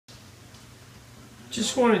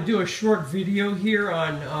Just want to do a short video here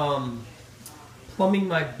on plumbing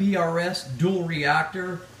my BRS dual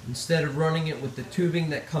reactor instead of running it with the tubing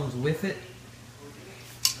that comes with it.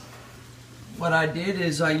 What I did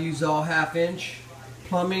is I used all 1/2 inch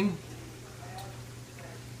plumbing.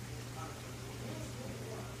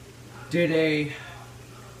 Did a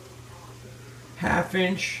 1/2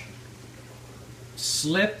 inch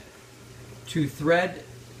slip to thread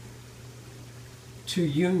to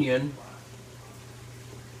union.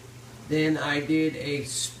 Then I did a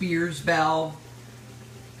Spears valve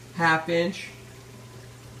 1/2 inch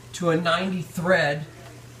to a 90 thread,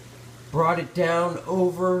 brought it down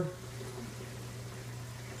over,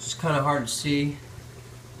 it's kind of hard to see.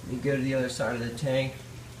 Let me go to the other side of the tank.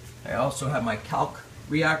 I also have my calc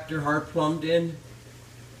reactor hard plumbed in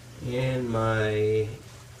and my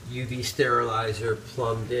UV sterilizer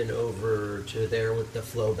plumbed in over to there with the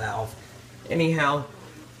flow valve. Anyhow,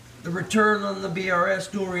 the return on the BRS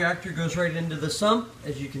dual reactor goes right into the sump,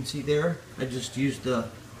 as you can see there. I just used the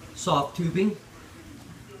soft tubing.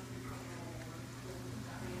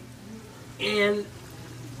 And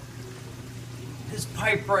this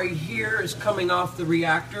pipe right here is coming off the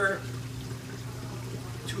reactor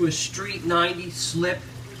to a street 90 slip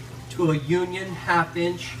to a union 1/2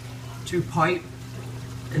 inch to pipe,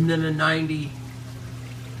 and then a 90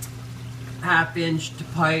 1/2 inch to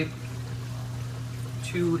pipe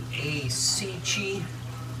to a Sicce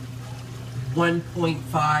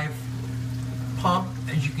 1.5 pump.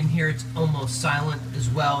 As you can hear, it's almost silent, as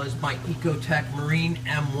well as my Ecotech Marine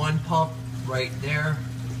M1 pump right there.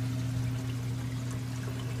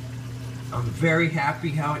 I'm very happy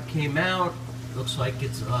how it came out. Looks like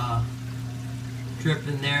it's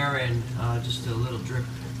dripping there and just a little drip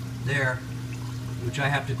there, which I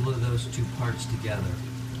have to glue those two parts together.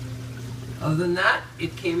 Other than that,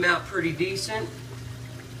 it came out pretty decent.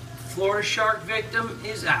 Florida shark victim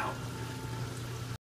is out.